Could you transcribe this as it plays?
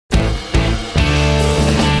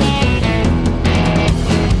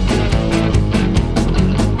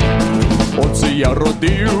я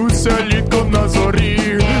родився літом на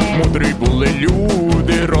зорі. Мудрі були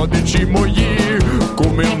люди, родичі мої,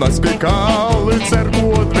 куми в нас кликали,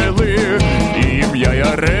 церкву одвели, і ім'я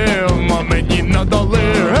Ярема мені надали.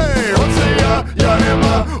 Гей, оце я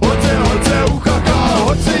Ярема, оце ухака,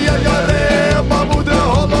 оце я Ярема, мудра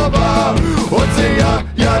голова, оце я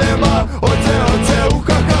Ярема, оце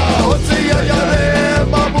ухака, оце я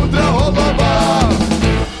Ярема, мудра голова.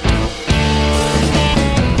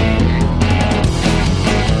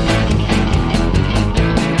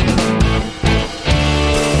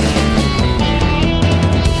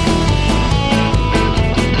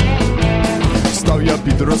 Став я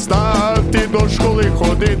підростати, до школи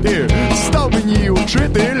ходити, став мені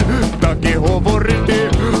учитель так і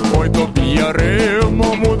говорити. Ой, тобі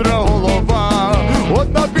Яремо, мудра голова,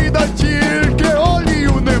 одна біда тільки,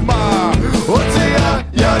 олію нема. Оце я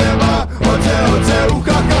Ярема, оце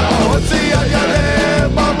ухака, оце я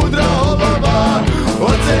Ярема, мудра голова,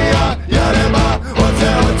 оце я Ярема,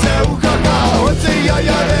 оце ухака, оце я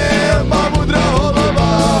Ярема, мудра голова.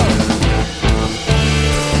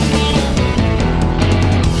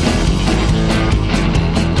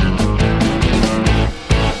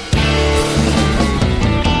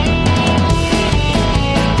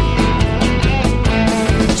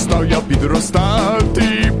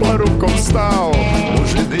 Підростати, парубком став,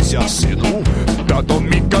 оженися, сину, тато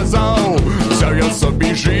мій казав. Взяв я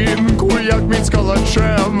собі жінку, як міць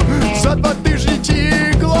калачем, за 2 тижні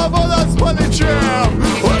тікла вона з паничем.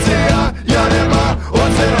 Оце я Ярема,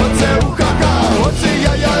 оце ухака, оце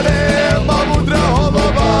я Ярема, мудра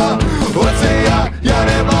голова, оце я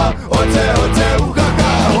Ярема, оце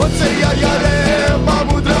ухака, оце я Ярема,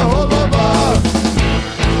 мудра голова.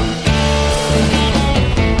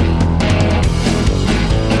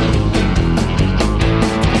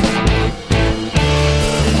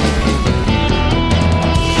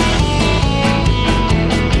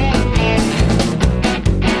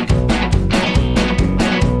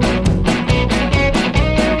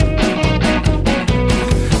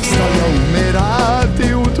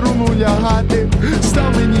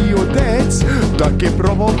 Став мені отець таки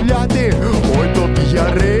промовляти. Ой, тобі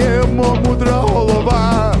Яремо, мудра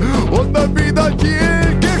голова, одна біда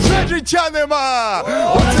тільки, ще життя нема.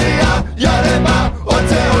 Оце я Ярема,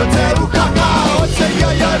 оце ухака, оце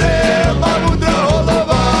я Ярема, мудра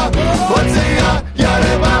голова, оце я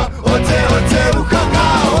Ярема, оце ухака,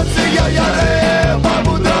 оце я Ярема,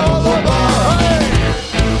 мудра голова.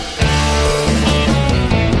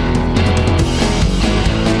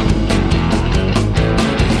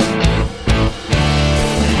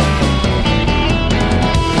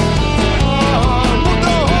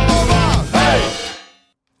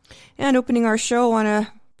 And opening our show on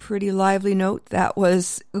a pretty lively note, that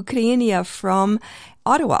was Ukrainia from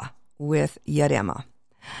Ottawa with Ярема.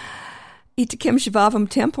 І таким жвавим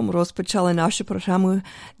темпом розпочали нашу програму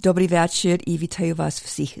 «Добрий вечір» і вітаю вас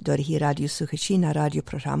всіх, дорогі радіослухачі, на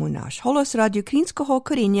радіопрограму «Наш голос» радіо українського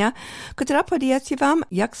коріння, котра подається вам,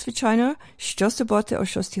 як звичайно, щосуботи о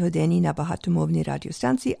 6 годині на багатомовній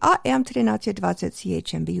радіостанції AM 1320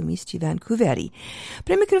 CHMB у місті Ванкувері.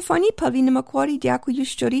 При мікрофоні Павліна Макварі, дякую,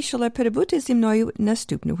 що рішили перебути зі мною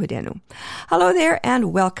наступну годину. Hello there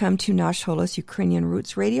and welcome to Наш голос Ukrainian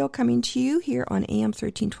Roots Radio, coming to you here on AM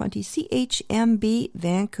 1320 CHMB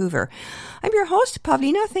Vancouver. I'm your host,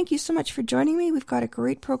 Pavlina. Thank you so much for joining me. We've got a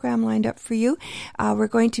great program lined up for you.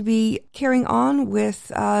 We're going to be carrying on with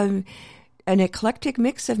an eclectic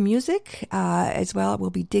mix of music. As well,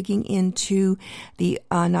 we'll be digging into the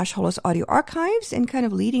Nash Holos audio archives and kind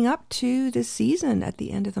of leading up to the season at the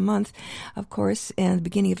end of the month, of course, and the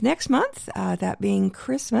beginning of next month, that being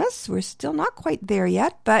Christmas. We're still not quite there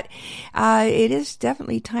yet, but it is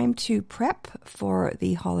definitely time to prep for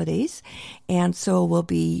the holidays. And so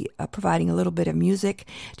we'll be providing a little bit of music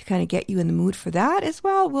to kind of get you in the mood for that. As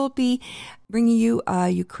well, we'll be bringing you a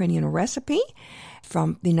Ukrainian recipe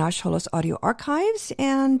from the Nash Holos audio archives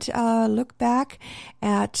and look back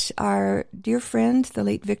at our dear friend, the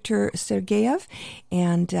late Viktor Sergeyev,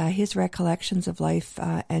 and his recollections of life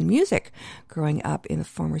and music growing up in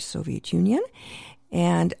the former Soviet Union,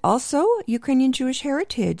 and also Ukrainian Jewish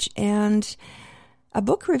heritage and a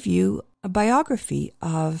book review, a biography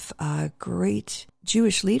of a great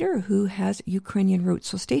Jewish leader who has Ukrainian roots.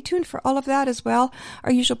 So stay tuned for all of that as well.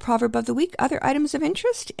 Our usual proverb of the week, other items of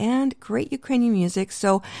interest, and great Ukrainian music.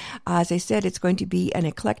 So, as I said, it's going to be an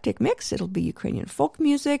eclectic mix. It'll be Ukrainian folk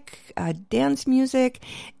music, dance music,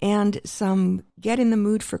 and some get in the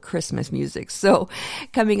mood for Christmas music. So,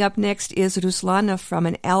 coming up next is Ruslana from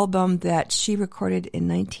an album that she recorded in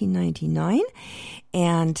 1999.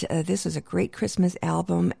 And this is a great Christmas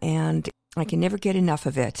album, and I can never get enough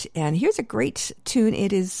of it. And here's a great tune.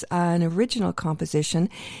 It is an original composition,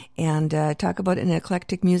 and talk about an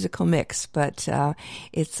eclectic musical mix. But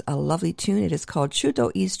it's a lovely tune. It is called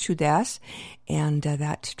Chudo is Chudas, and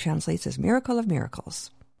that translates as Miracle of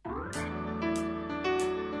Miracles.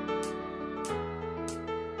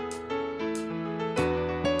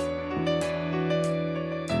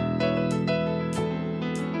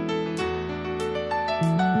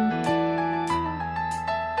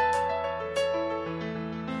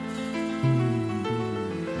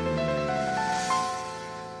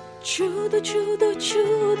 Чудо, чудо,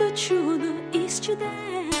 чудо, чудо із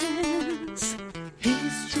чудес.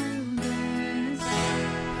 Із чудес.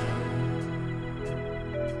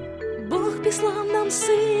 Бог післав нам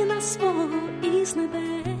сина свого із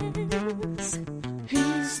небес.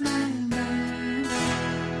 Із небес.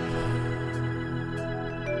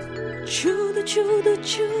 Чудо, чудо,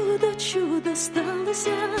 чудо, чудо сталося.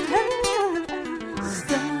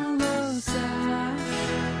 Сталося.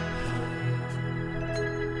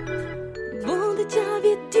 Дитя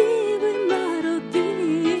від Діви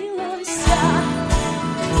народилося.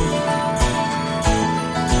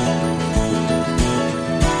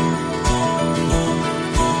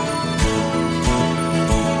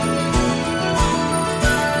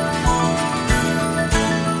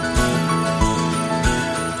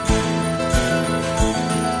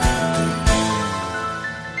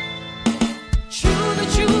 Чудо,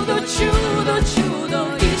 чудо, чудо, чудо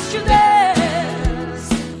із чудес.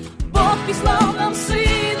 Бог післав нам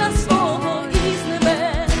сина свого із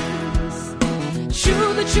небес.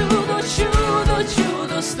 Чудо, чудо, чудо,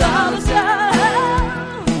 чудо сталося.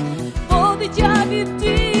 Бо дитя від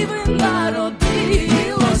Діви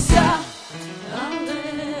народилося.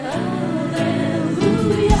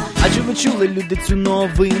 Аллилуйя. Адже ви чули, люди, цю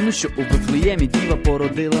новину, що у Вифлеємі діва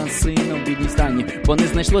породила сина в бідній стані, бо не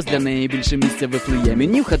знайшлось для неї більше місця в Вифлеємі,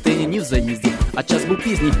 ні в хатині, ні в заїзді. А час був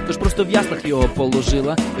пізній, тож просто в яслах його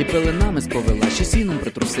положила і пеленами сповела, ще сіном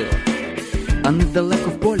притрусила. А недалеко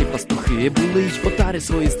в полі пастухи були й отари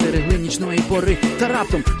свої стерегли нічної пори. Та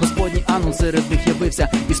раптом Господній ангел серед них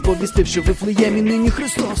явився і сповістив, що в Вифлеємі нині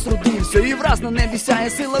Христос родився. І враз на небі сяє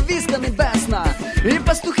сила війська небесна, і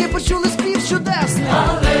пастухи почули спів чудесний.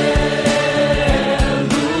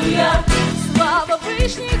 Аллилуйя, слава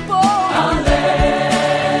вишніх Богу.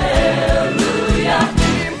 Аллилуйя,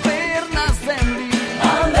 І мир на землі.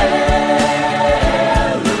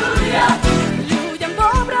 аллилуйя, людям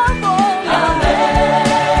добра воля.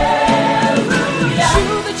 Аллилуйя,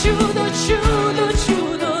 чудо, чудо, чудо,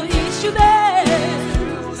 чудо із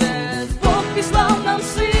чудес. Бог післав нам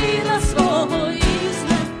сина свого із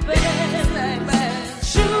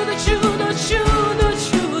небес. Чудо, чудо, чудо,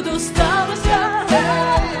 чудо сталося.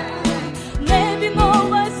 В небі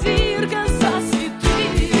нова зірка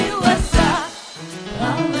засвітилася.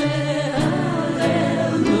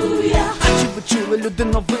 Аллилуйя. А чи ви чули, люди,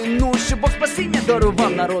 новину, що Бог спасіння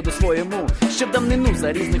дарував народу своєму? Ще в давнину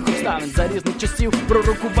за різних обставин, за різних часів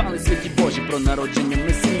пророкували святі Божі про народження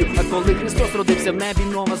Месію. А коли Христос родився в небі,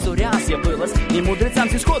 нова зоря з'явилась, і мудрецям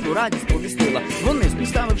зі сходу радість повістила. Вони,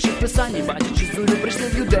 співставивши в писанні, бачачи зорю, прийшли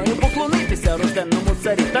в Юдею поклонитися рожденному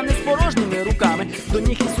царю. Та не з порожніми руками до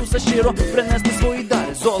ніг Ісуса щиро принесли свої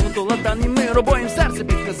дари, золото, ладан і мир. Бо їм серце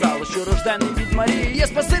підказало, що рождений від Марії є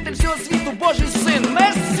Спаситель всього світу, Божий син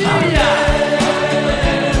Месія.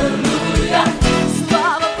 Аллилуйя,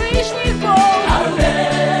 слава вишніх Богу.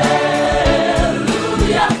 Аллилуйя,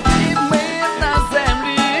 І мир на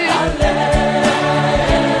землі.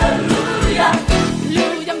 аллилуйя,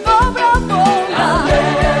 людям добра воля.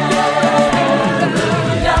 Аллилуйя.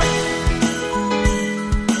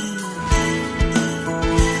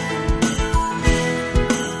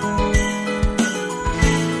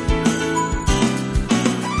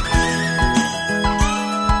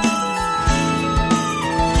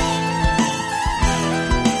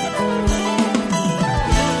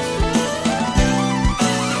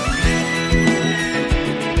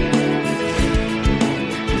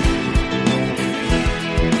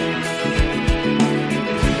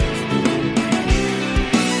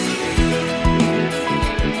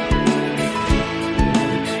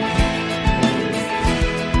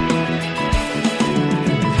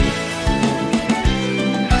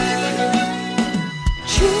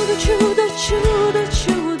 Чудо, чудо, чудо,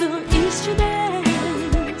 чудо із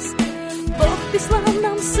чудес. Бог післав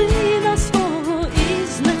нам сина свого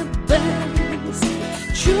із небес.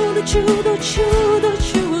 Чудо, чудо, чудо,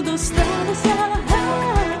 чудо сталося.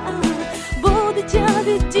 Бо дитя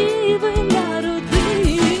від Діви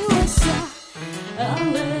народилося.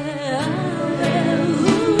 Аллилуйя.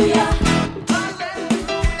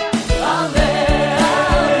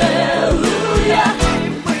 Аллилуйя.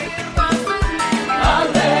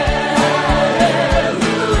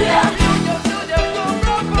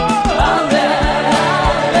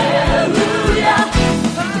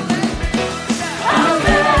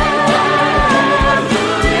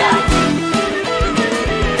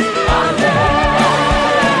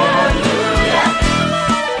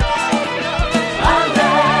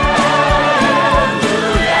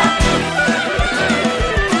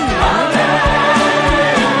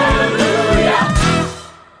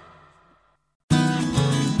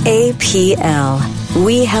 UPL.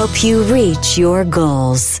 We help you reach your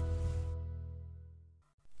goals.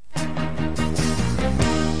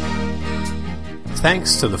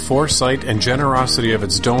 Thanks to the foresight and generosity of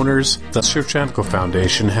its donors, the Shevchenko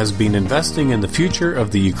Foundation has been investing in the future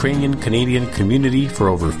of the Ukrainian-Canadian community for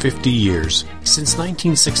over 50 years. Since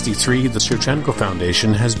 1963, the Shevchenko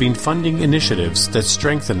Foundation has been funding initiatives that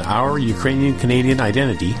strengthen our Ukrainian-Canadian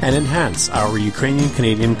identity and enhance our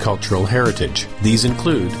Ukrainian-Canadian cultural heritage. These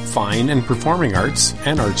include fine and performing arts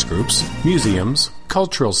and arts groups, museums,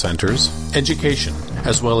 cultural centers, education,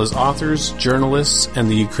 as well as authors, journalists, and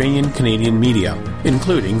the Ukrainian-Canadian media,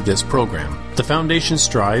 including this program. The Foundation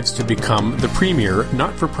strives to become the premier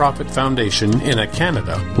not-for-profit foundation in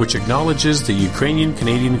Canada, which acknowledges the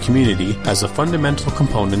Ukrainian-Canadian community as a fundamental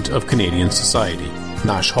component of Canadian society.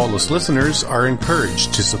 Nash Holos listeners are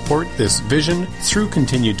encouraged to support this vision through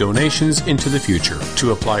continued donations into the future.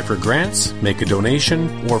 To apply for grants, make a donation,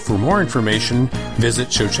 or for more information, visit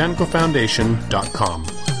ShevchenkoFoundation.com.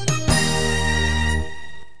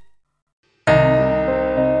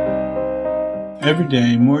 Every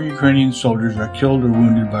day, more Ukrainian soldiers are killed or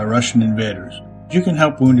wounded by Russian invaders. You can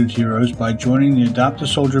help wounded heroes by joining the Adopt a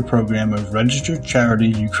Soldier program of registered charity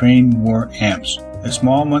Ukraine War AMPS. A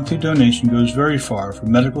small monthly donation goes very far for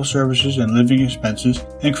medical services and living expenses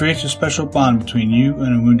and creates a special bond between you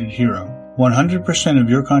and a wounded hero. 100% of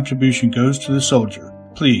your contribution goes to the soldier.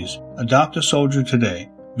 Please, adopt a soldier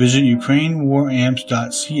today. Visit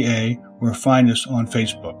UkraineWarAmps.ca or find us on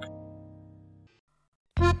Facebook.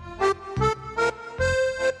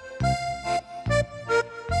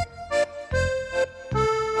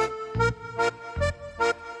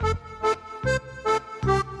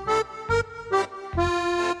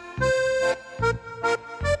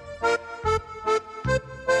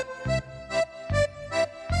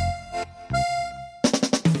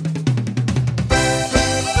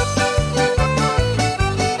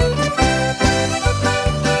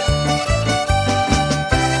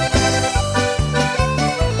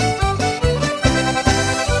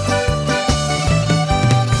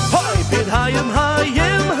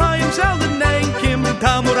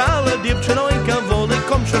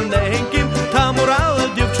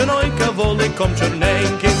 Воликом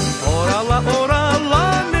чорненьким, орала,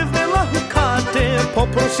 не вміла гукати,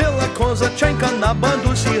 попросила козаченька на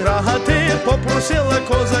бандусі грати, попросила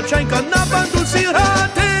козаченька на бандусі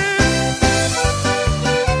грати.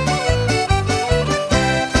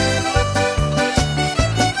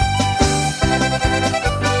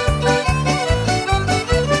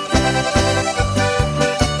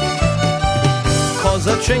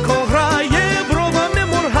 Козаченько грає, бровами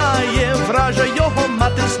моргає, враже його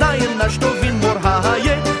мати знає, на що він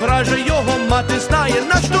моргає, враже його мати знає,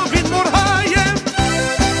 на що він моргає.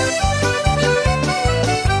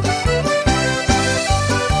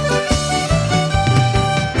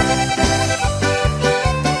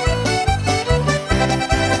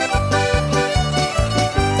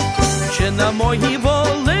 Чи на мої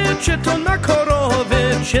воли, чи то на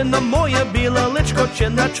корови, чи на моє біле личко, чи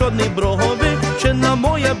на чорні брови, чи на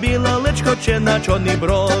моє біле личко, чи на чорні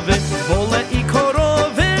брови, воле і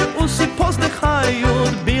корови усі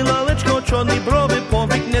поздихають, біле личко, чорні брови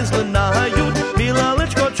повік не злинають, біле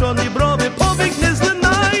личко, чорні брови повік не злинають.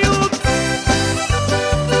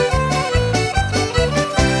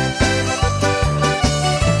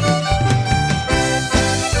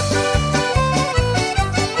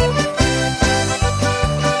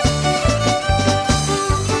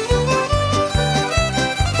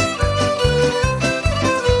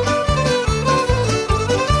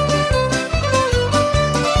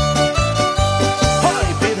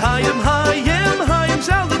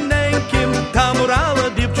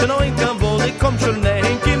 Воликом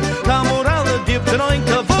чорненьким, та морала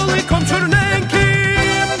дівчинонька воликом чорненьким.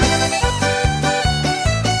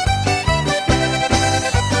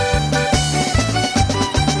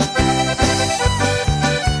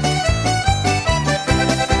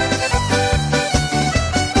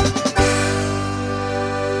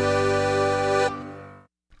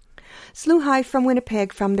 Slew High from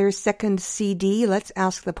Winnipeg from their second CD, Let's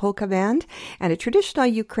Ask the Polka Band, and a traditional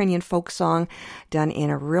Ukrainian folk song done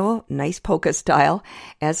in a real nice polka style,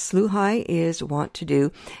 as Slew High is wont to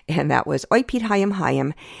do, and that was Oi Pete Hayim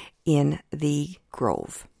Hayim in the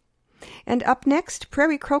Grove. And up next,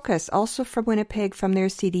 Prairie Crocus, also from Winnipeg from their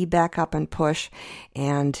CD Back Up and Push,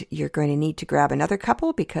 and you're going to need to grab another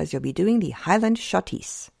couple because you'll be doing the Highland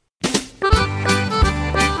Shotties.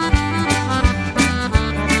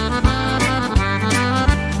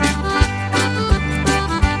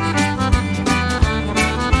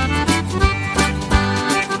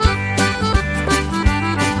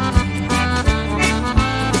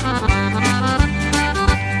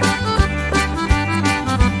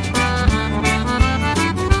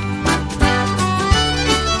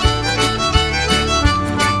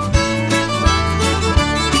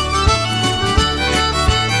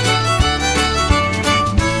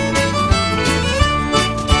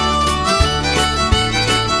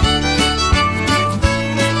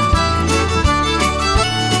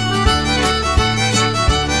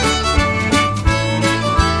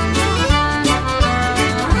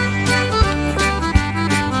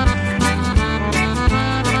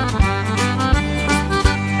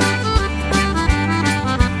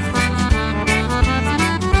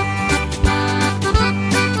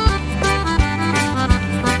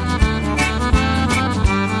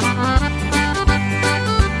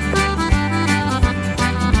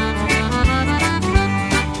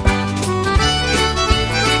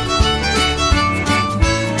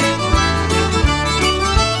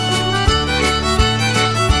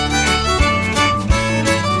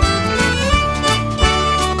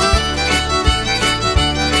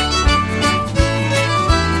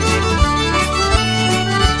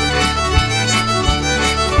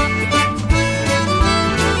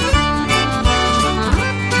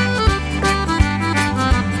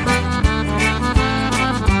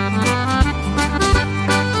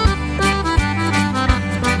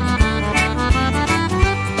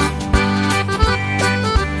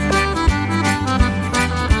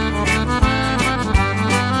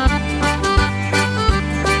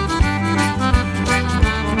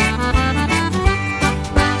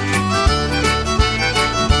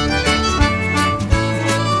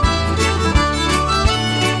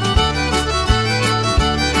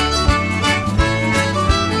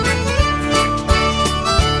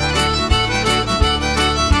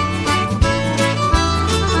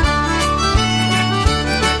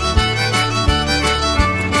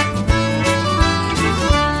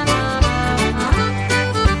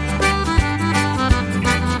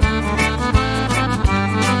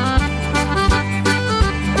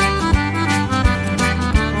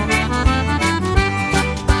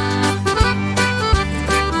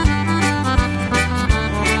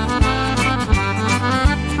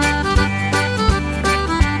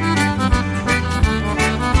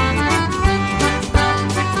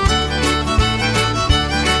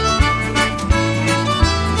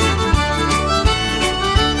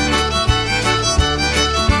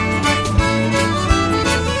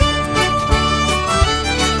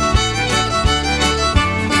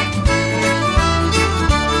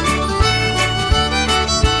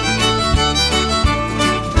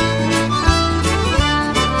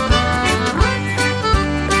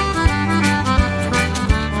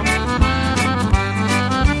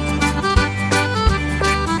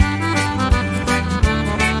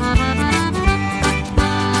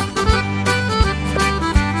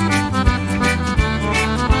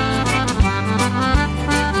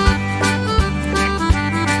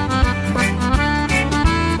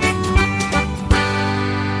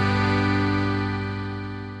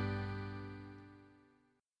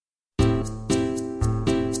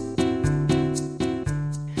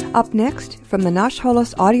 Up next, from the Nash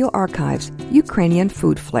Holos Audio Archives, Ukrainian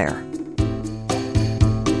Food Flair.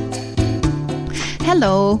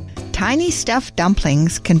 Hello. Tiny stuffed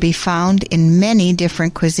dumplings can be found in many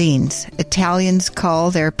different cuisines. Italians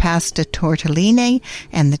call their pasta tortellini,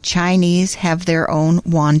 and the Chinese have their own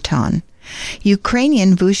wonton.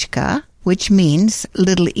 Ukrainian vushka, which means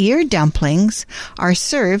little ear dumplings, are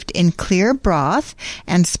served in clear broth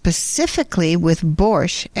and specifically with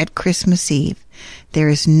borscht at Christmas Eve. There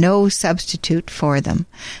is no substitute for them.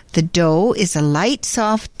 The dough is a light,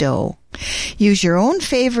 soft dough. Use your own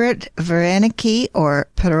favorite vareniki or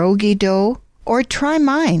pierogi dough, or try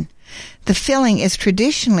mine. The filling is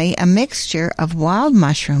traditionally a mixture of wild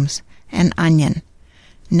mushrooms and onion.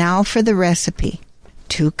 Now for the recipe.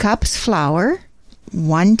 2 cups flour,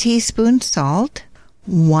 1 teaspoon salt,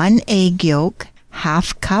 1 egg yolk,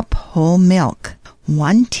 half cup whole milk,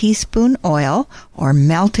 1 teaspoon oil or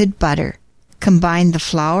melted butter. Combine the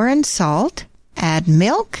flour and salt, add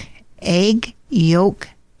milk, egg, yolk,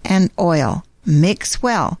 and oil. Mix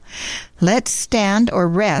well. Let stand or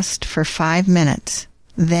rest for 5 minutes.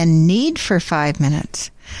 Then knead for 5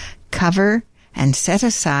 minutes. Cover and set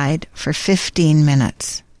aside for 15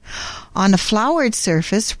 minutes. On a floured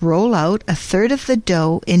surface, roll out a third of the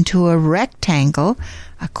dough into a rectangle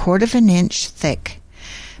 1/4 inch thick.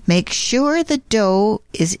 Make sure the dough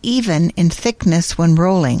is even in thickness when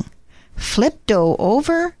rolling. Flip dough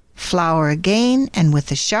over, flour again, and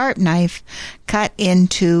with a sharp knife, cut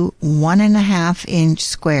into 1.5 inch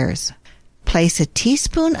squares. Place a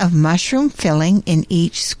teaspoon of mushroom filling in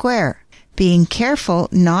each square, being careful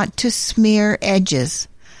not to smear edges.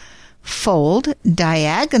 Fold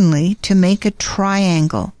diagonally to make a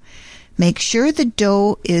triangle. Make sure the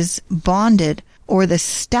dough is bonded or the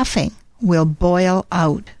stuffing will boil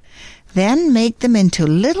out. Then make them into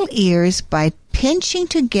little ears by pinching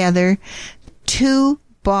together 2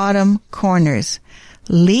 bottom corners,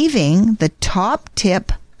 leaving the top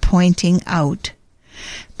tip pointing out.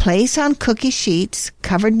 Place on cookie sheets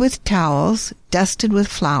covered with towels dusted with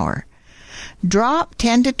flour. Drop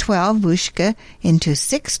 10 to 12 vushka into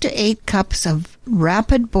 6 to 8 cups of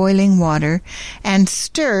rapid boiling water and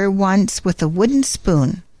stir once with a wooden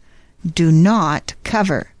spoon. Do not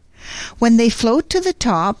cover. When they float to the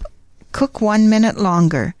top, cook 1 minute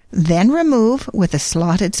longer, then remove with a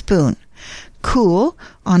slotted spoon. Cool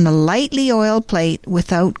on a lightly oiled plate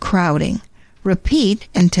without crowding. Repeat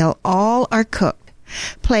until all are cooked.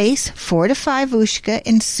 Place 4 to 5 vushka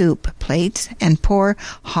in soup plates and pour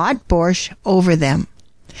hot borscht over them.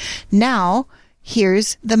 Now,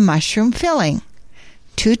 here's the mushroom filling.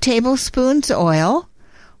 2 tablespoons oil,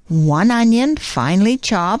 1 onion finely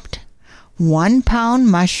chopped, 1 pound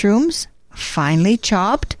mushrooms finely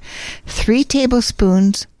chopped, 3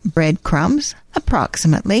 tablespoons breadcrumbs,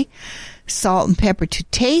 approximately, salt and pepper to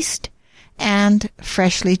taste, and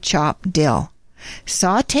freshly chopped dill.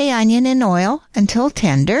 Sauté onion in oil until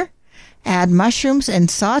tender. Add mushrooms and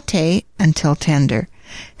sauté until tender.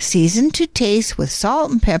 Season to taste with salt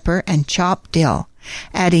and pepper and chopped dill.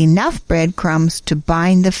 Add enough breadcrumbs to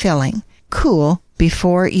bind the filling. Cool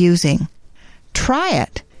before using. Try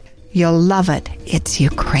it. You'll love it. It's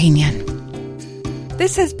Ukrainian.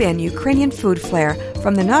 This has been Ukrainian Food Flair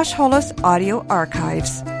from the Nash Holos Audio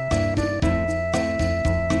Archives.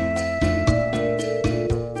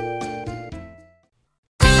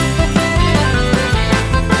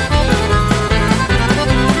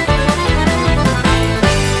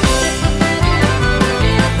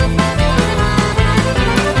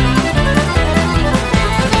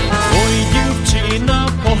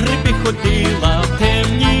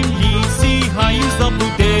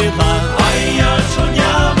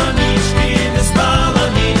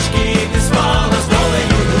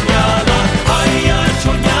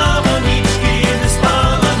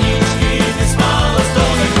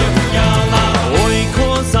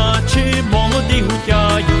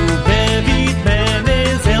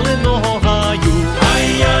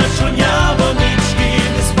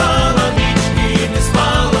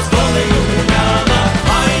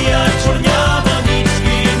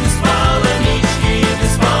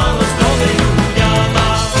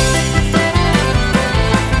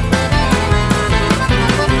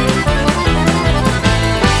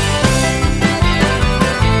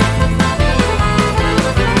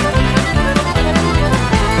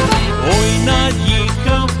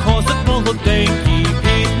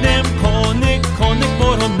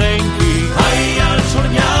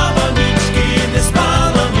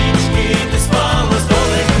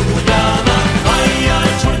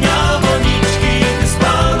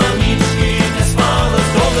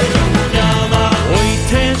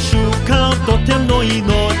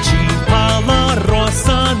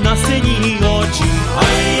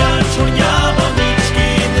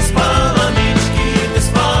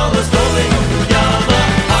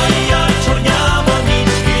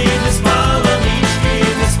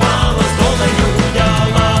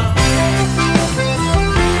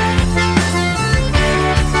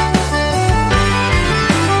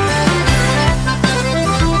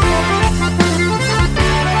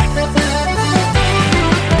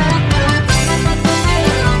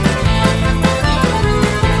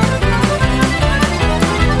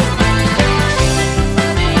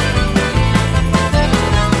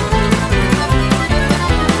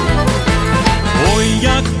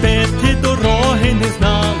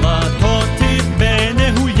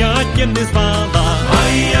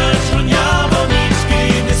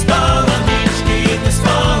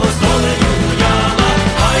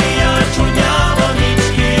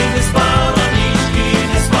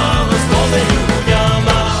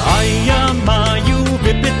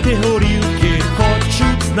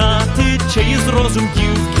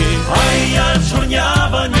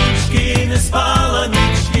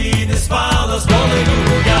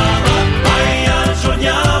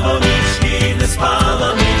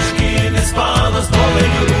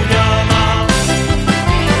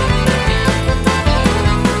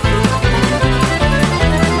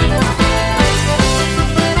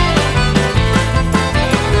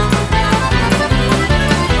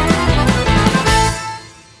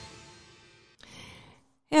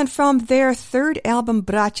 from their third album,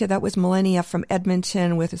 Bracia, that was Millennia from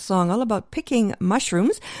Edmonton with a song all about picking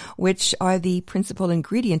mushrooms, which are the principal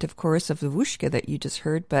ingredient, of course, of the vushka that you just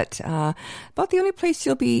heard. But about the only place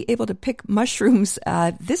you'll be able to pick mushrooms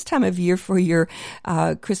this time of year for your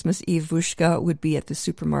Christmas Eve vushka would be at the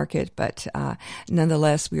supermarket. But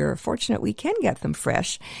nonetheless, we are fortunate we can get them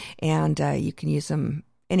fresh, and you can use them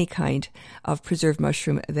any kind of preserved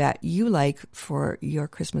mushroom that you like for your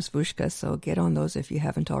Christmas vushka, so get on those if you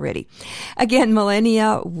haven't already. Again,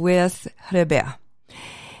 Millennia with Hrebe.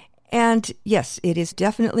 And yes, it is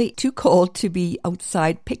definitely too cold to be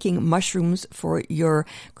outside picking mushrooms for your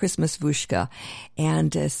Christmas vushka.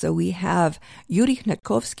 And so we have Yuri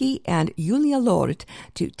Knatkovsky and Julia Lord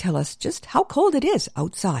to tell us just how cold it is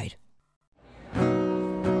outside.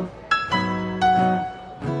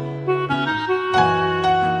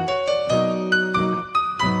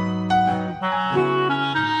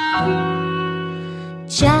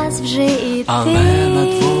 Час вже іти, але на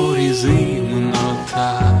дворі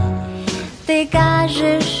зимнота. Ти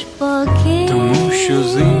кажеш поки, тому що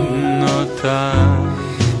зимнота.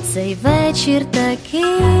 Цей вечір такий,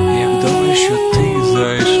 як добре, що ти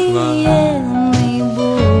зайшла.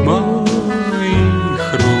 В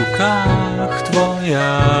моїх руках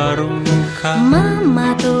твоя рука.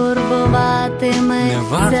 Мама турбуватиметься, не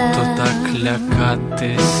варто так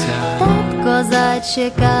лякатися. Татко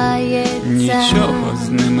зачекається, нічого з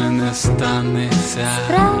ними не станеться.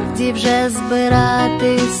 Справді вже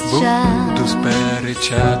збиратись час. Буду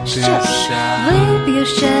сперечатися. Вип'ю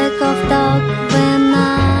ще ковток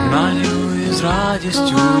вина. Налюю з радістю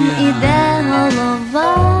кругом я. іде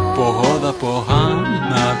голова. Погода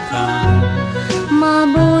погана там.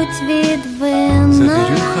 Мабуть, від вина.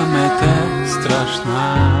 Завірюха мете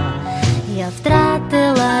страшна. Я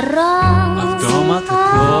втратила розум, а вдома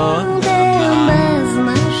тепло тебе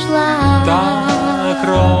знайшла. Так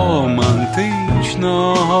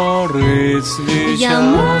романтично горить свіча. Я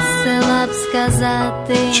мусила б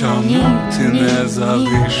сказати, чому ні, ти ні, не ні.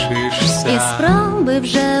 залишишся? І спроби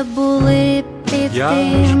вже були піти. Я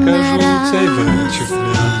ж кажу, цей вечір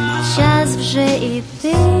для нас. Час вже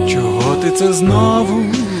іти. Чого ти це знову?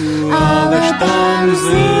 Але ж там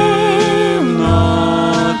зимнота.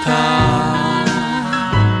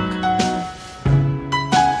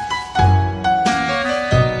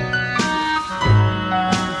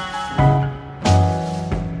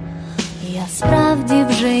 Я справді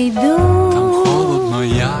вже йду. Там холодно,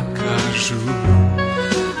 я кажу.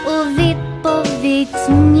 У відповідь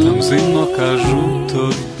ні. Там зимно, кажу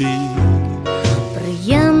тобі.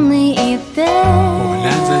 Приємний і те.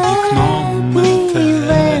 Поглянь за вікном мете.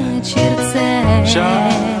 Вечір це.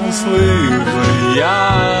 Щасливий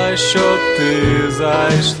я, що ти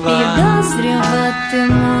зайшла.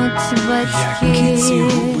 Підозрюватимуть батьки. Які ці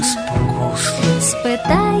губи спокусливі.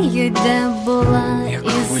 Спитають, де була як і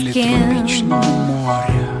з хвилі ким. тропічного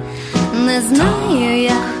моря. Не знаю,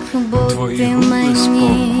 як бути твої губи мені.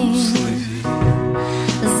 спокусливі.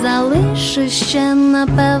 Залишу ще,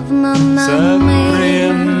 напевно, на це мить.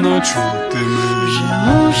 приємно чути мені. Вже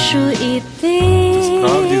мушу іти. Ти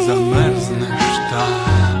справді замерзнеш так.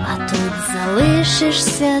 А тут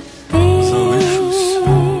залишишся ти. Залишусь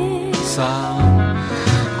сам.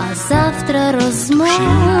 А завтра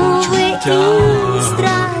розмови і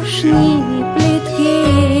страшні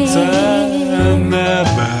плітки. Це не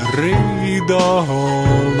бери до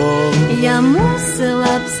голови. Я мусила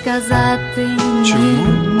б сказати ні.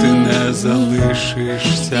 Чому ти не ні.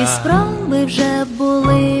 залишишся? І спроби вже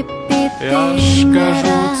були піти. Я ж кажу,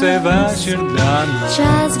 цей вечір для нас.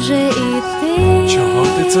 Час вже іти. Чого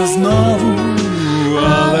ти це знову?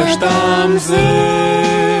 Але ж там зимнота.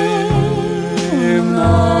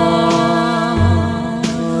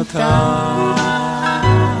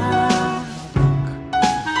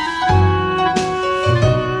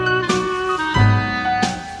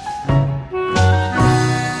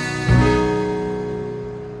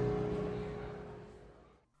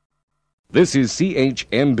 This is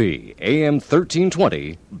CHMB, AM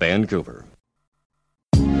 1320, Vancouver.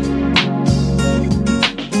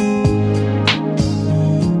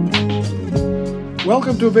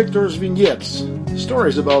 Welcome to Victor's Vignettes,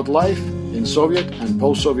 stories about life in Soviet and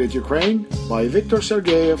post-Soviet Ukraine by Viktor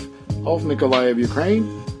Sergeyev of Mykolaiv, Ukraine.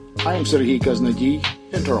 I am Serhiy Kaznady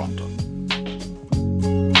in Toronto.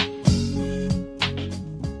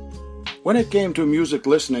 When it came to music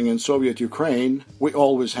listening in Soviet Ukraine, we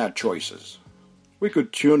always had choices. We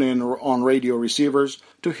could tune in on radio receivers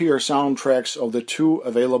to hear soundtracks of the two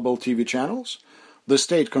available TV channels, the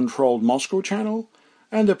state-controlled Moscow channel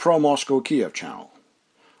and the pro-Moscow Kiev channel.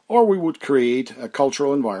 Or we would create a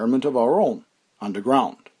cultural environment of our own,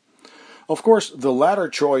 underground. Of course, the latter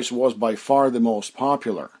choice was by far the most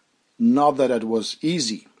popular. Not that it was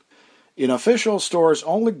easy. In official stores,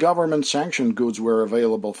 only government-sanctioned goods were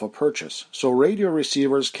available for purchase, so radio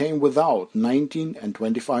receivers came without 19 and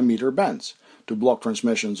 25-meter bands to block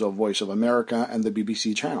transmissions of Voice of America and the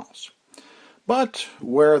BBC channels. But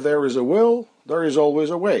where there is a will, there is always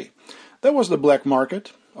a way. There was the black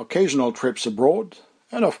market, occasional trips abroad,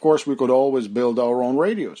 and of course we could always build our own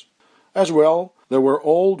radios. As well, there were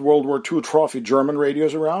old World War II trophy German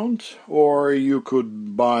radios around, or you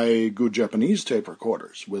could buy good Japanese tape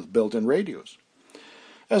recorders with built-in radios.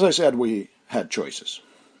 As I said, we had choices.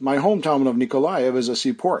 My hometown of Nikolaev is a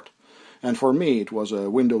seaport, and for me it was a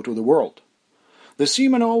window to the world. The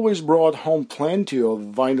seamen always brought home plenty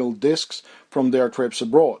of vinyl discs from their trips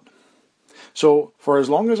abroad. So, for as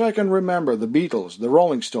long as I can remember, the Beatles, the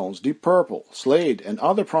Rolling Stones, Deep Purple, Slade, and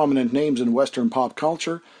other prominent names in Western pop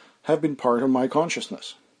culture have been part of my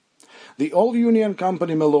consciousness. The all-Union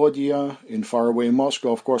company Melodia in faraway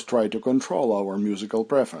Moscow, of course, tried to control our musical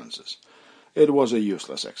preferences. It was a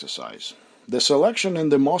useless exercise. The selection in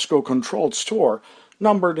the Moscow-controlled store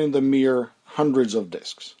numbered in the mere hundreds of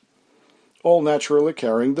discs, all naturally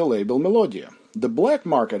carrying the label Melodia. The black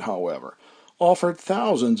market, however, offered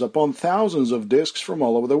thousands upon thousands of discs from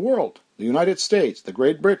all over the world: the United States, the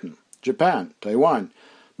Great Britain, Japan, Taiwan,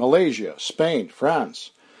 Malaysia, Spain,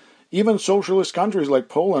 France, even socialist countries like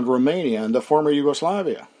Poland, Romania, and the former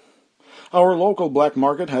Yugoslavia. Our local black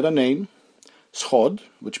market had a name, Schod,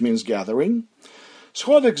 which means gathering.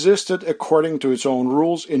 Schod existed according to its own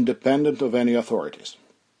rules, independent of any authorities.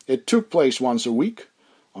 It took place once a week,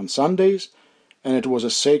 on Sundays, and it was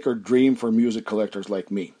a sacred dream for music collectors like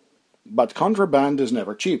me. But contraband is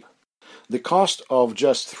never cheap. The cost of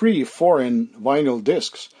just 3 foreign vinyl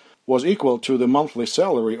discs was equal to the monthly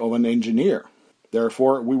salary of an engineer.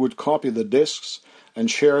 Therefore, we would copy the discs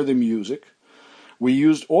and share the music. We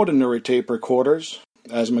used ordinary tape recorders,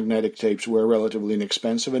 as magnetic tapes were relatively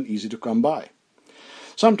inexpensive and easy to come by.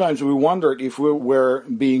 Sometimes we wondered if we were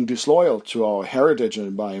being disloyal to our heritage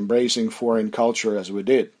by embracing foreign culture as we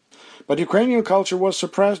did. But Ukrainian culture was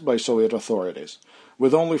suppressed by Soviet authorities,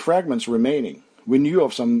 with only fragments remaining. We knew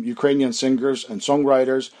of some Ukrainian singers and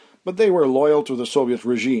songwriters, but they were loyal to the Soviet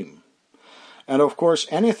regime. And of course,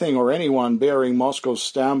 anything or anyone bearing Moscow's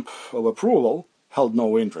stamp of approval held no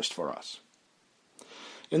interest for us.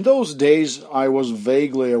 In those days, I was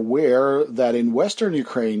vaguely aware that in western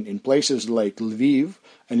Ukraine, in places like Lviv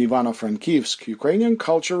and Ivano-Frankivsk, Ukrainian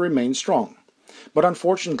culture remained strong. But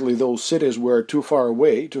unfortunately, those cities were too far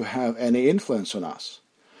away to have any influence on us.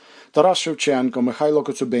 Taras Shevchenko, Mikhailo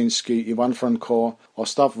Kotsubensky, Ivan Franko,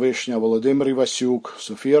 Ostap Vishnya, Volodymyr Ivasyuk,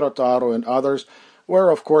 Sofia Rotaro, and others were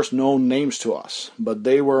of course known names to us, but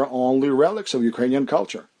they were only relics of Ukrainian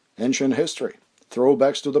culture, ancient history,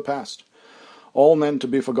 throwbacks to the past, all meant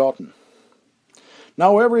to be forgotten.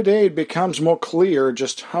 Now every day it becomes more clear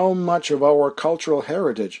just how much of our cultural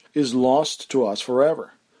heritage is lost to us forever,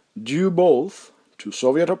 due both to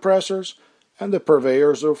Soviet oppressors and the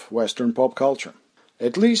purveyors of Western pop culture.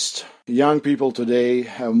 At least young people today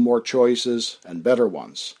have more choices and better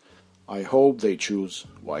ones. I hope they choose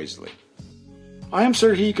wisely. I am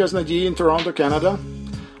Serhiy Kaznady in Toronto, Canada.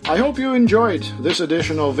 I hope you enjoyed this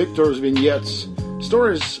edition of Victor's Vignettes,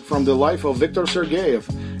 stories from the life of Viktor Sergeyev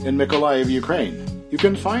in Mykolaiv, Ukraine. You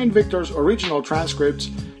can find Viktor's original transcripts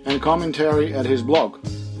and commentary at his blog,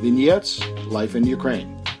 Vignettes, Life in Ukraine.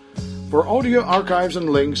 For audio archives and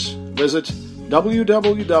links, visit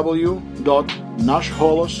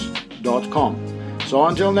www.nashholos.com. So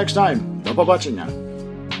until next time, do побачення!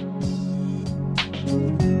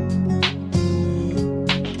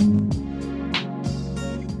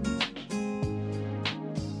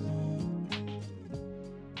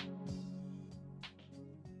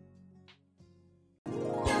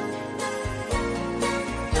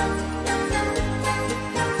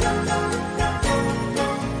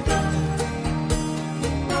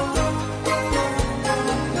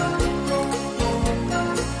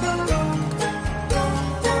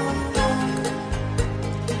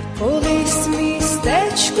 Колись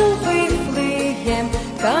містечку Вифлеєм,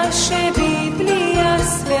 каже Біблія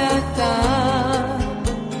свята.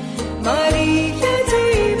 Марія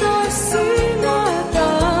діва сина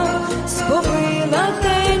там сповила в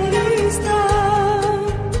день Різдва.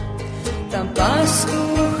 Там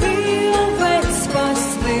пастухи овець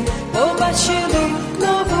спасли, побачили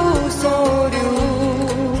нову зорю.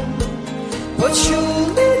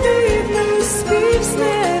 Почули дивний спів з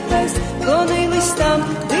небес, клонились там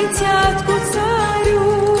дитятку царю.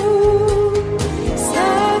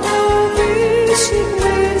 Слава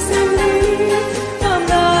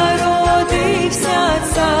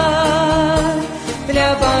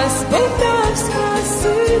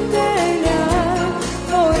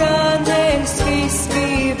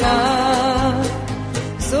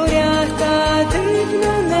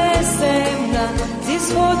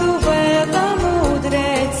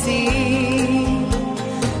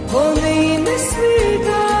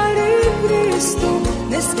світарі Христу,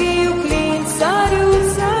 низький уклін царю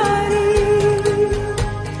царів.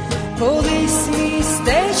 Колись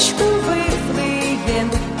містечко Вифлеєм,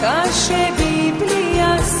 каже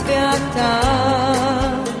Біблія свята.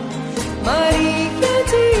 Марія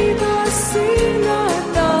діва сина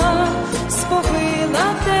та сповила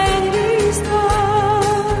день Різдва.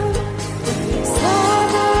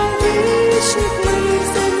 Слава вічних мир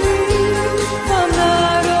землі, там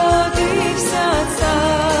народився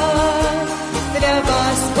цар. Для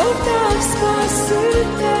вас Бог дав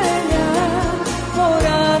Спасителя, хор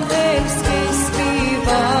ангельський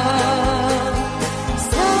співав.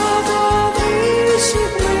 Слава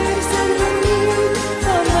вічних мир землі,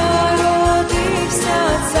 там народився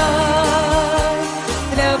цар.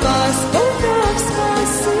 Для вас Бог дав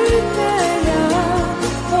Спасителя,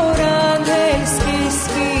 хор ангельський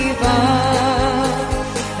співав.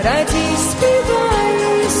 Радій співай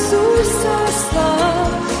Ісуса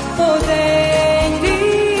слав, бо день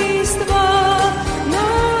Різдва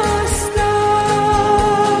настав.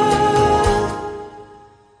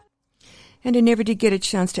 And I never did get a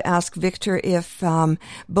chance to ask Victor if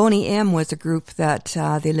Boney M was a group that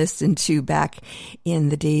they listened to back in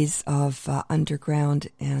the days of underground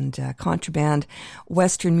and contraband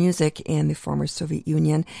Western music in the former Soviet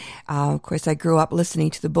Union. Of course, I grew up listening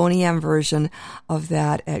to the Boney M version of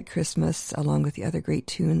that at Christmas, along with the other great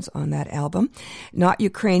tunes on that album. Not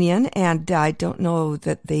Ukrainian, and I don't know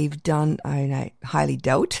that they've done, I highly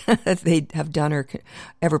doubt that they have done or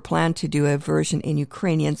ever planned to do a version in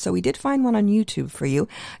Ukrainian. So we did find one on YouTube for you.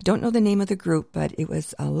 I don't know the name of the group, but it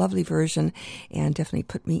was a lovely version and definitely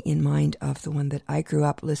put me in mind of the one that I grew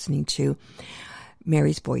up listening to,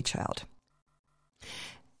 Mary's Boy Child.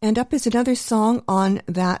 And up is another song on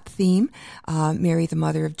that theme, Mary, the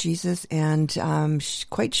Mother of Jesus. And I'm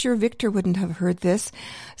quite sure Victor wouldn't have heard this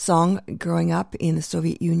song growing up in the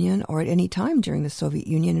Soviet Union or at any time during the Soviet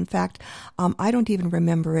Union. In fact, I don't even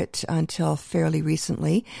remember it until fairly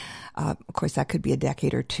recently. Of course, that could be a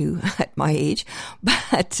decade or two at my age.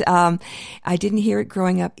 But I didn't hear it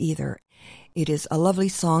growing up either. It is a lovely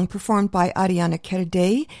song performed by Ariana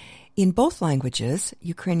Kerdey in both languages,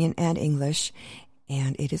 Ukrainian and English.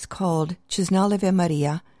 And it is called Чи знала ви,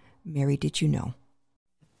 Maria, Mary, Did You Know?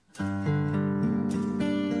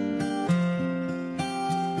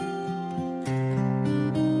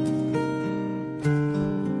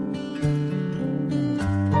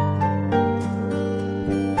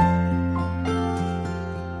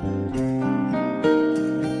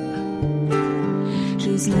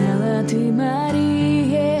 Чи знала ти,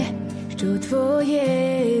 Маріє, що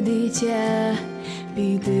твоє дитя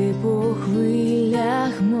піде по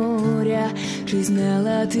хвилях моря? Чи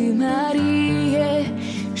знала ти, Маріє,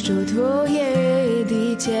 що твоє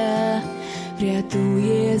дитя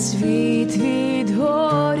врятує світ від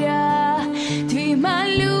горя? Твій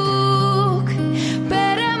малюк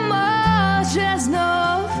переможе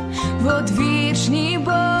знов в одвічній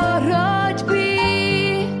боротьбі.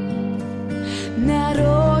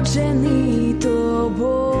 Народжений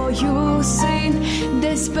тобою син,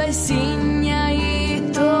 де спасіння і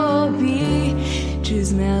тобі. Чи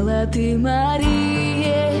знала ти,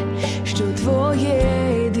 Маріє, що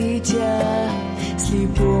твоє дитя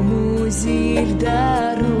сліпому зір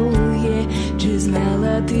дарує? Чи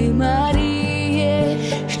знала ти, Маріє,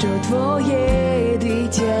 що твоє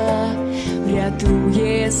дитя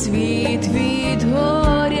врятує світ від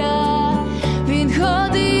горя? Він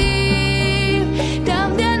ходив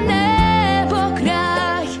там, де небо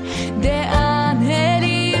край, де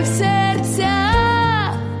ангелів серця.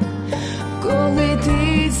 Коли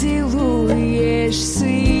ти цілуєш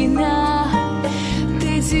сина,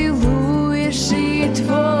 ти цілуєш і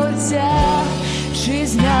Творця. Чи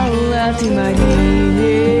знала ти,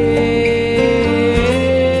 Маріє?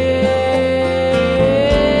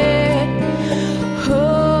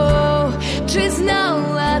 О, чи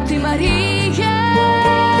знала ти, Марія?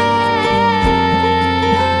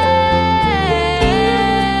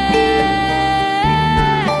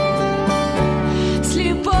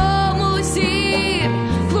 Сліпому зір,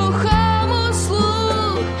 глухому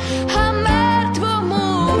слух, а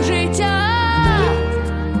мертвому життя.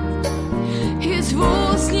 Із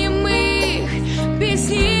вуст німих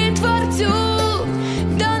пісні Творцю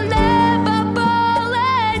до неба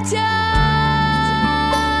полетять.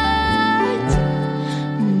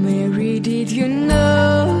 Mary, did you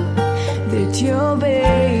know that your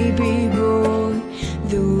baby boy,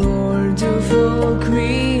 the Lord of all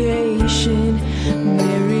creation?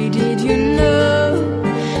 Mary, did you know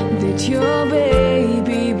that your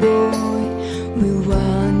baby boy will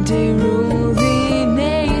one day rule the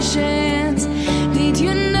nations? Did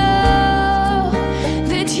you know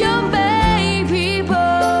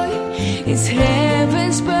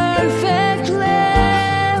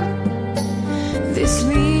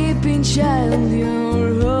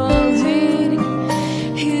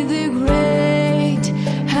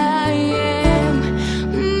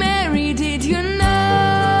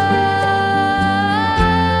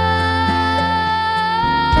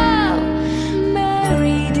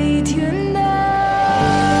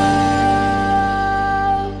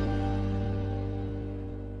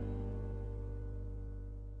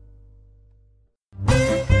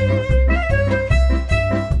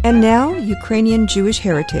And now, Ukrainian Jewish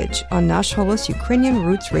Heritage on Nash Holos Ukrainian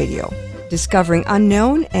Roots Radio, discovering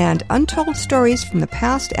unknown and untold stories from the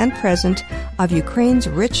past and present of Ukraine's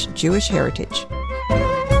rich Jewish heritage.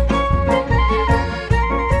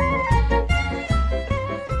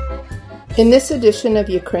 In this edition of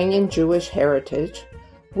Ukrainian Jewish Heritage,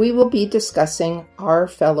 we will be discussing Our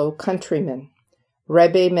Fellow Countrymen,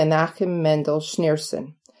 Rebbe Menachem Mendel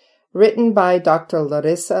Schneerson, written by Dr.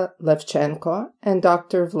 Larissa Levchenko and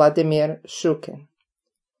Dr. Vladimir Shukin.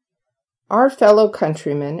 Our Fellow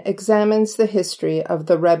Countrymen examines the history of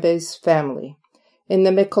the Rebbe's family in the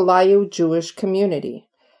Mykolaiv Jewish community,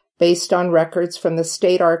 based on records from the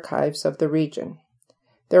state archives of the region.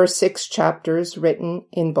 There are 6 chapters written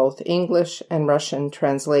in both English and Russian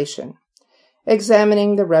translation,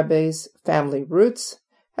 examining the Rebbe's family roots,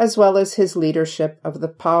 as well as his leadership of the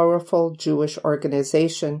powerful Jewish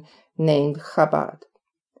organization named Chabad.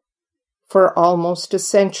 For almost a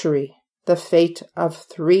century, the fate of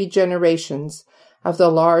 3 generations of the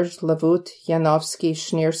large Levut Yanovsky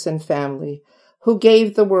Schneerson family, who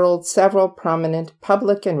gave the world several prominent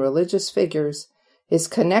public and religious figures, is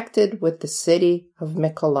connected with the city of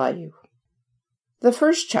Mykolaiv. The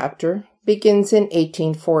first chapter begins in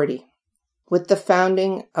 1840, with the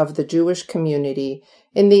founding of the Jewish community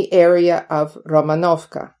in the area of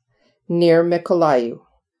Romanovka, near Mykolaiv,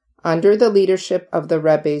 under the leadership of the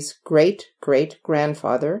Rebbe's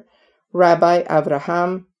great-great-grandfather, Rabbi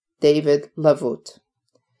Avraham David Lavut.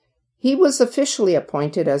 He was officially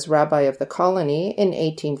appointed as Rabbi of the colony in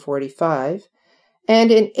 1845,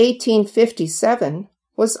 and in 1857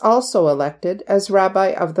 was also elected as Rabbi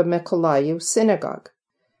of the Mykolaiv synagogue.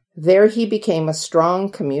 There he became a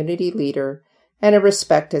strong community leader and a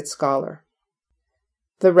respected scholar.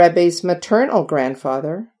 The Rebbe's maternal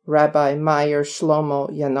grandfather, Rabbi Meir Shlomo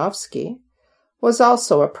Yanovsky, was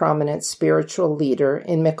also a prominent spiritual leader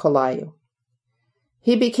in Mykolaiv.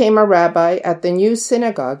 He became a rabbi at the new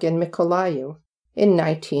synagogue in Mykolaiv in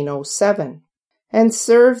 1907 and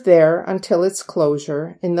served there until its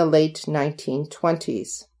closure in the late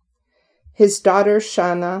 1920s. His daughter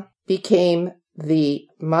Shana became the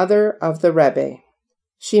mother of the Rebbe.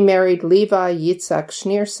 She married Levi Yitzhak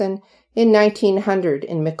Schneerson in 1900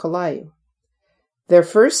 in Mykolaiv. Their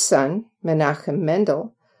first son, Menachem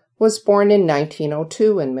Mendel, was born in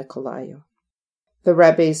 1902 in Mykolaiv. The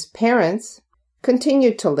Rebbe's parents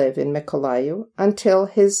continued to live in Mykolaiv until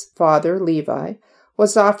his father, Levi,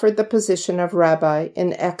 was offered the position of rabbi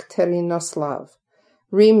in Ekterinoslav,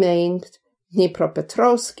 renamed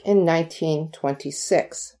Dnipropetrovsk in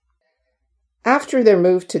 1926. After their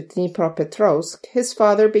move to Dnipropetrovsk, his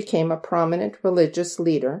father became a prominent religious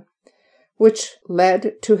leader, which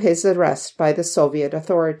led to his arrest by the Soviet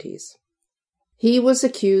authorities. He was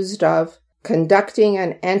accused of conducting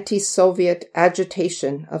an anti-Soviet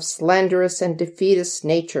agitation of slanderous and defeatist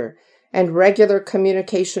nature and regular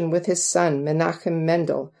communication with his son, Menachem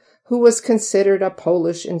Mendel, who was considered a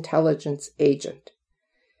Polish intelligence agent.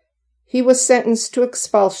 He was sentenced to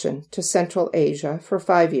expulsion to Central Asia for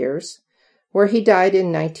 5 years, where he died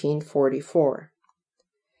in 1944.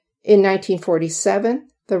 In 1947,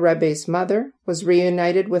 the Rebbe's mother was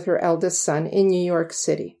reunited with her eldest son in New York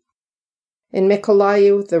City. In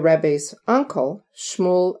Mykolaiv, the Rebbe's uncle,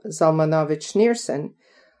 Shmuel Zalmanovich Schneerson,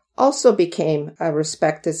 also became a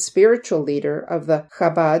respected spiritual leader of the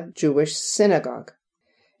Chabad Jewish synagogue.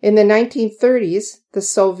 In the 1930s, the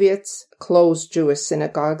Soviets closed Jewish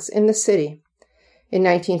synagogues in the city. In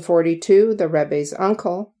 1942, the Rebbe's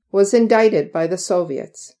uncle was indicted by the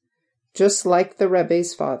Soviets, just like the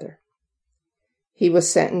Rebbe's father. He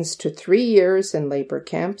was sentenced to 3 years in labor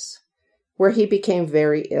camps, where he became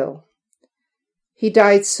very ill. He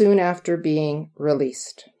died soon after being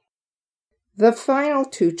released. The final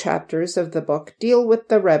 2 chapters of the book deal with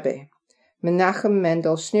the Rebbe, Menachem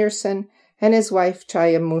Mendel Schneerson, and his wife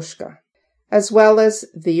Chaya Mushka, as well as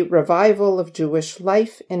the revival of Jewish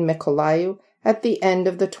life in Mykolaiv at the end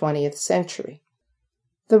of the 20th century.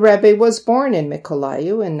 The Rebbe was born in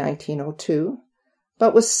Mykolaiv in 1902,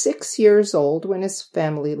 but was 6 years old when his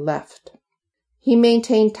family left. He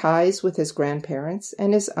maintained ties with his grandparents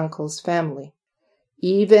and his uncle's family.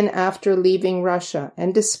 Even after leaving Russia,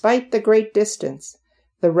 and despite the great distance,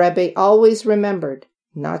 the Rebbe always remembered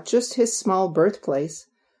not just his small birthplace,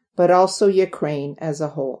 but also Ukraine as a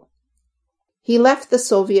whole. He left the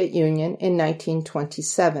Soviet Union in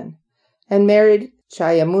 1927 and married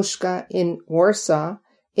Chaya Mushka in Warsaw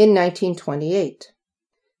in 1928.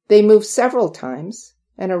 They moved several times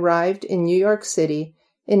and arrived in New York City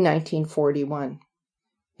in 1941.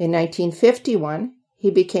 In 1951,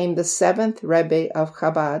 he became the 7th Rebbe of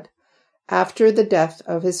Chabad after the death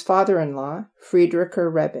of his father-in-law,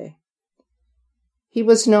 Friedricher Rebbe. He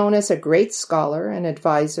was known as a great scholar and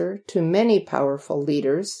advisor to many powerful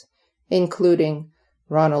leaders, including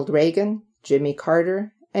Ronald Reagan, Jimmy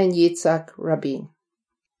Carter, and Yitzhak Rabin.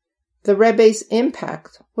 The Rebbe's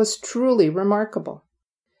impact was truly remarkable.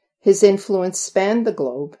 His influence spanned the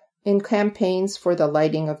globe in campaigns for the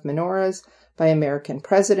lighting of menorahs by American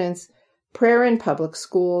presidents, prayer in public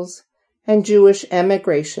schools, and Jewish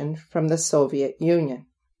emigration from the Soviet Union.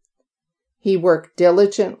 He worked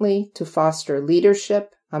diligently to foster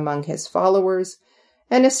leadership among his followers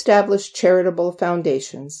and established charitable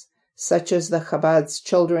foundations, such as the Chabad's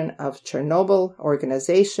Children of Chernobyl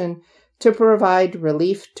organization, to provide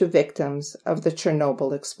relief to victims of the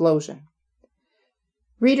Chernobyl explosion.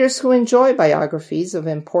 Readers who enjoy biographies of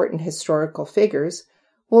important historical figures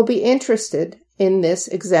will be interested in this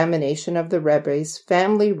examination of the Rebbe's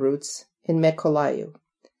family roots in Mykolaiv.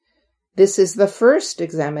 This is the first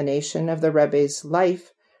examination of the Rebbe's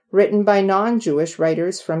life written by non-Jewish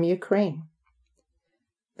writers from Ukraine.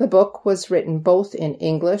 The book was written both in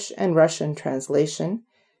English and Russian translation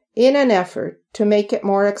in an effort to make it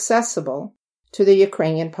more accessible to the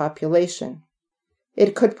Ukrainian population.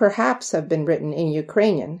 It could perhaps have been written in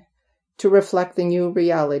Ukrainian to reflect the new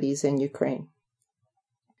realities in Ukraine.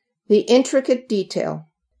 The intricate detail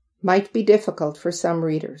might be difficult for some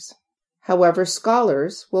readers. However,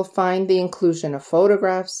 scholars will find the inclusion of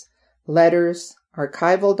photographs, letters,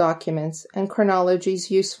 archival documents, and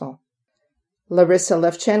chronologies useful. Larissa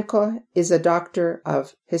Levchenko is a doctor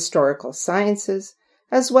of historical sciences,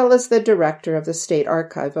 as well as the director of the State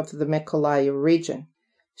Archive of the Mykolaiv region.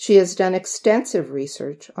 She has done extensive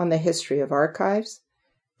research on the history of archives,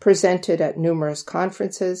 presented at numerous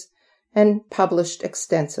conferences, and published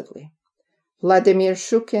extensively. Vladimir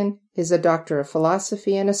Shukin is a doctor of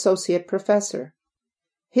philosophy and associate professor.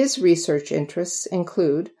 His research interests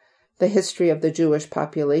include the history of the Jewish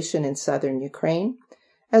population in southern Ukraine,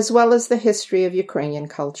 as well as the history of Ukrainian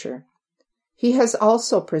culture. He has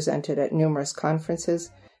also presented at numerous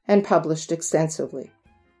conferences and published extensively.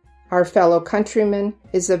 Our fellow countryman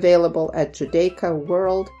is available at Judaica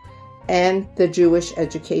World and the Jewish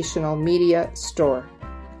Educational Media Store.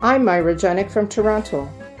 I'm Myra Janik from Toronto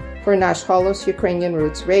for Nash Holos Ukrainian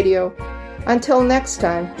Roots Radio. Until next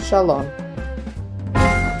time, Shalom.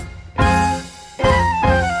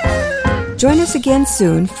 Join us again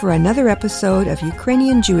soon for another episode of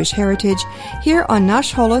Ukrainian Jewish Heritage here on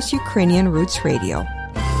Nash Holos Ukrainian Roots Radio.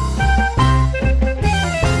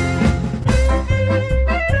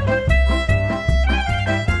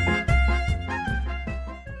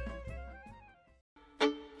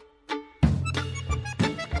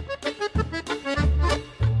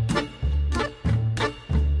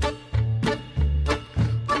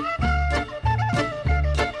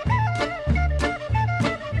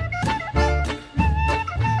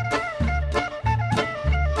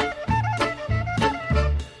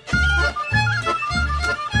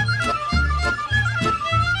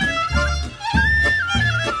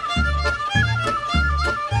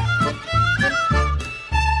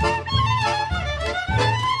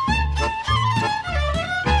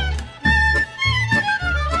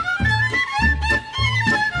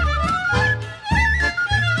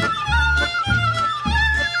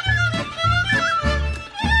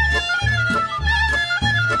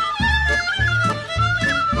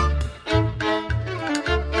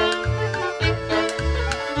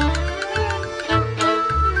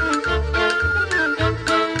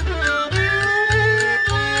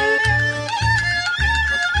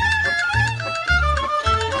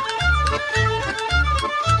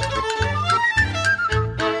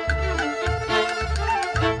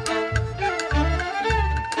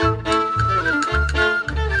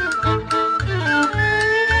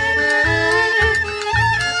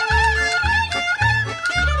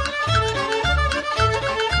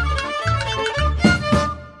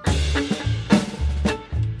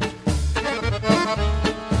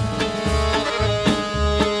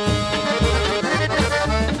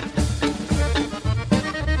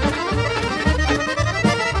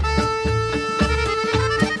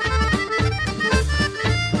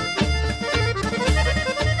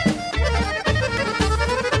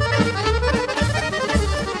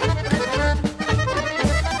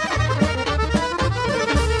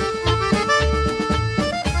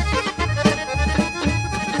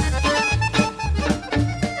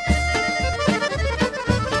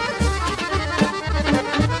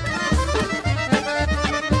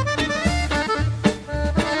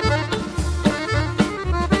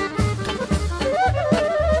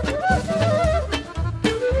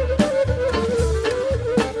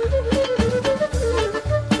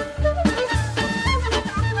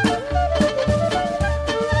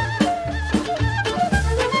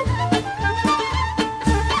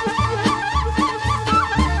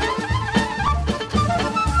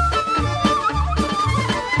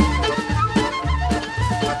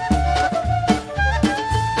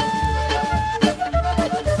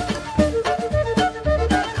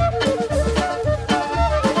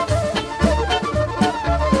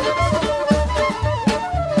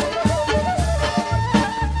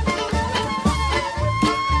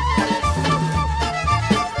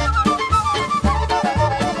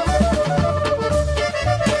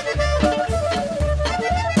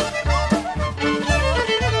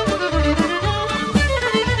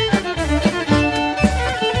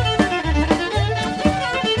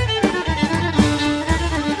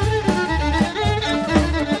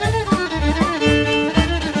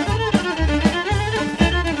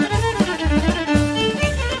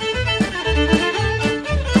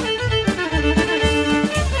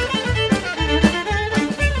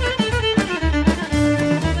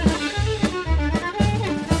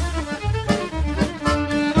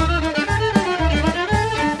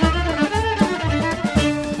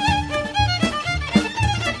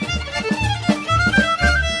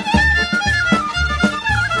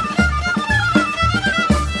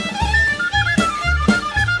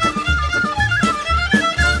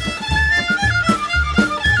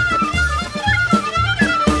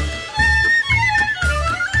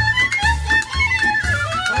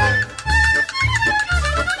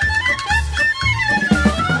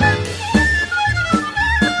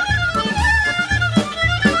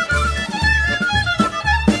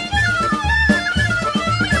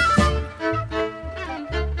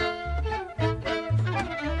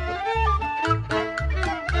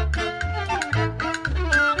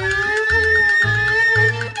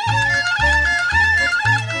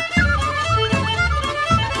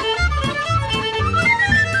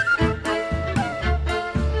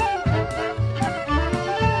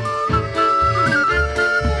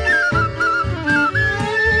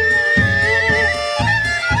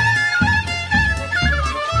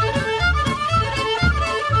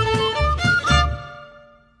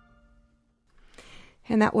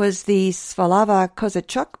 And that was the Svalava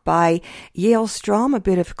Kozachuk by Yale Strom, a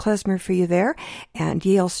bit of klezmer for you there. And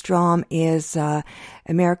Yale Strom is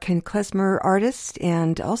American klezmer artist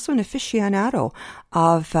and also an aficionado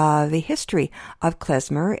of the history of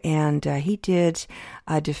klezmer. And he did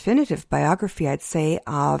a definitive biography, I'd say,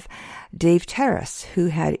 of Dave Taras, who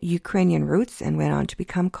had Ukrainian roots and went on to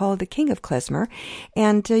become called the King of Klezmer.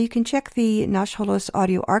 And you can check the Nash Holos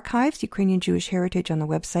audio archives, Ukrainian Jewish Heritage, on the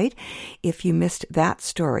website if you missed that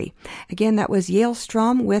story. Again, that was Yale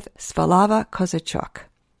Strom with Svalava Kozachuk.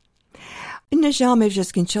 На жаль, ми вже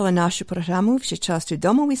скінчили нашу програму, вже час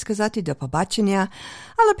додому і сказати до побачення,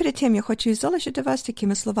 але перед тим я хочу залишити вас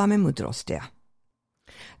такими словами мудрості.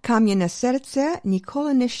 Кам'яне серце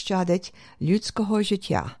ніколи не щадить людського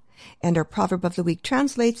життя. And our proverb of the week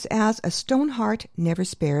translates as, a stone heart never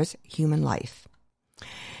spares human life.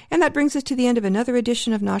 And that brings us to the end of another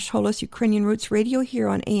edition of Nash Holos Ukrainian Roots Radio here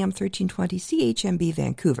on AM 1320 CHMB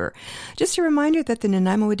Vancouver. Just a reminder that the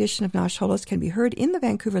Nanaimo edition of Nash Holos can be heard in the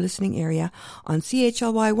Vancouver listening area on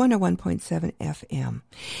CHLY 101.7 FM.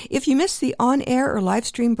 If you missed the on-air or live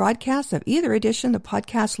stream broadcasts of either edition, the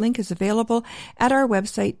podcast link is available at our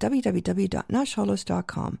website,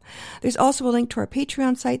 www.nashholos.com. There's also a link to our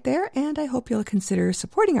Patreon site there, and I hope you'll consider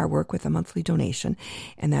supporting our work with a monthly donation,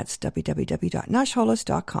 and that's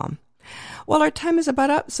www.nashholos.com. Well, our time is about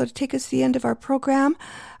up, so to take us to the end of our program,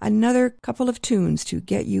 another couple of tunes to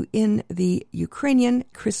get you in the Ukrainian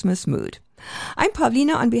Christmas mood. I'm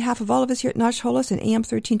Pavlina on behalf of all of us here at Nash Holos and AM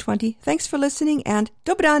 1320. Thanks for listening, and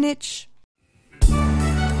Dobranich!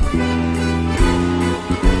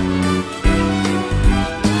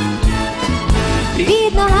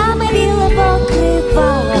 Під ногами біле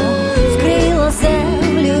покривало, вкрило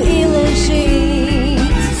землю і лежить.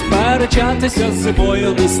 Сперечатися з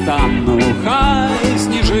зимою не стану. Хай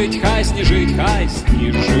сніжить, хай сніжить, хай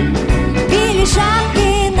сніжить. Білі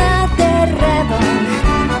шапки на деревах,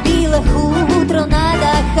 біле хутро на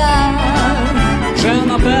дахах. Вже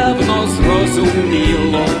напевно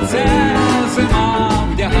зрозуміло, це зима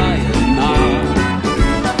вдягає нас.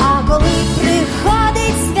 А коли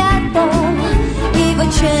приходить свято і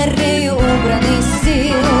вечерею убраний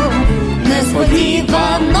стіл,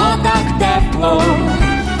 несподівано так тепло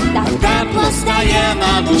стає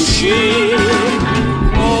на душі.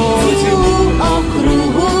 Цілу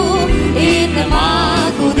округу і нема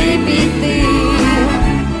куди піти.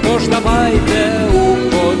 Тож давайте у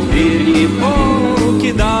подвір'ї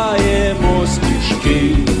покидаємо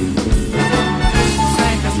сніжки.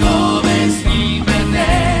 Зайка знову сніг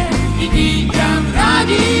мене, і дітям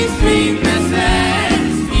радість принесе.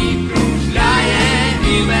 Сніг кружляє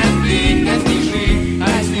і летить, хай сніжить,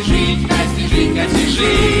 хай сніжить, хай сніжить, хай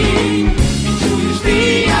сніжить. Відчуєш ти,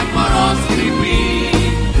 як мороз скрипить, і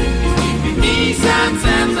сніг під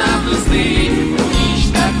місяцем заблистить. У ніч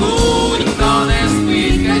таку ніхто не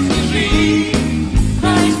спить, хай сніжить,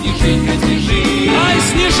 хай сніжить, хай сніжить, хай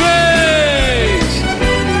сніжить.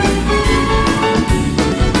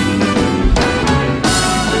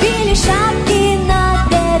 Білі шапки на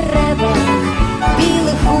деревах,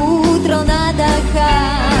 біле хутро на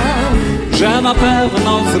дахах. Вже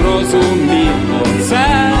напевно зрозуміло,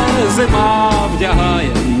 це зима вдягає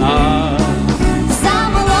нас.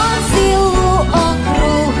 Замело цілу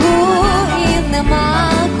округу і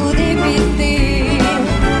нема куди піти.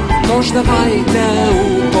 Тож давайте у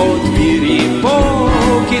подвір'ї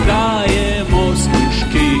покидаємо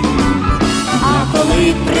сніжки. А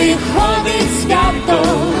коли приходить свято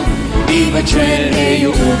і вечерею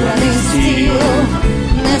убраний стіл,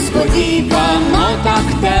 несподівано так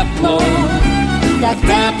тепло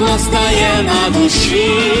стає на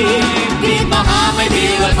душі. під ногами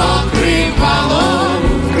біле покривало,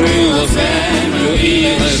 вкрило землю і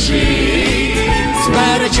лежить.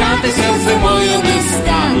 Сперечатися з зимою не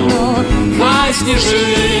стану. Хай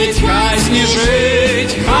сніжить, хай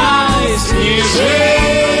сніжить, хай сніжить.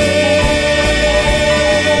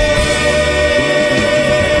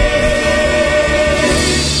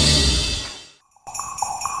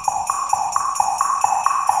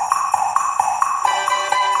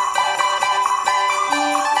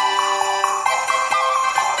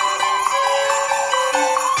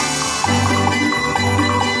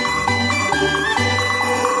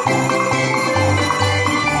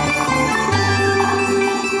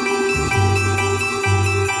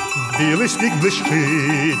 Білий сніг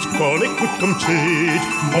блищить, коник кутко мчить,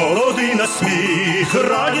 молодий на сміх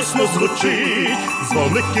радісно звучить,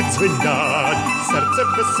 дзвоники дзвенять, серце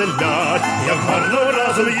веселять, як гарно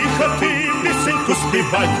разом їхати, пісеньку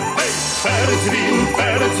співать. Ей,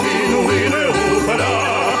 передзвін лине у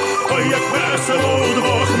поля, ой, як весело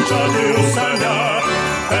удвох мчати у санях.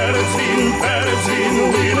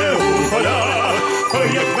 передзвін лине у полях, ой,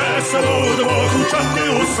 як весело вдвох мчати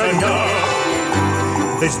у санях.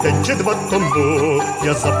 Десь день чи два тому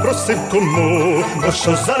я запросив кому, бо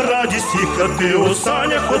що за радість їхати у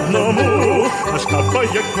санях одному. Аж капа,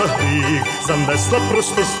 як на гріх, занесла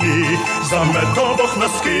просто сніг, за медовох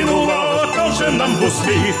нас кинула, то вже нам був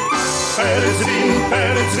сміх.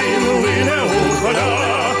 Передзвін лине у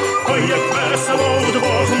полях, ой, як весело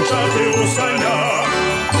вдвох мчати у санях.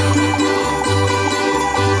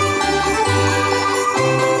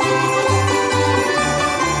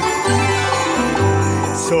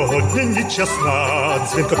 Сьогодні ніч ясна,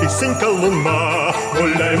 дзвінко пісенька луна,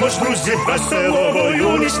 гуляймо ж, друзі, весело, бо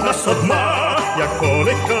юність нас одна. Як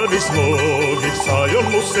коника візьму, вівса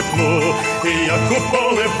йому сипну, і як у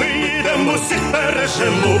поле вийдемо, всіх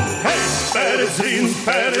пережену. Гей,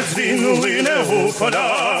 передзвін лине у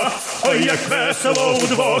полях, ой, як весело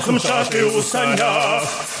вдвох мчати у санях.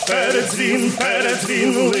 Передзвін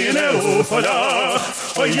лине у полях,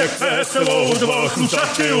 ой, як весело вдвох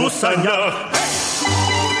мчати у санях.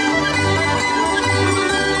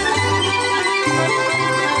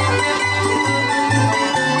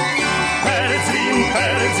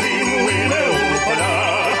 Передзвін лине у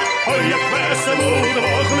полях, ой, як весело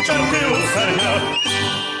вдвох мчати у санях.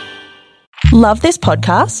 Love this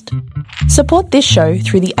podcast? Support this show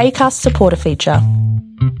through the Acast supporter feature.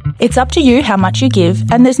 It's up to you how much you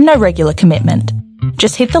give, and there's no regular commitment.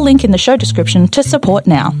 Just hit the link in the show description to support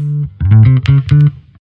now.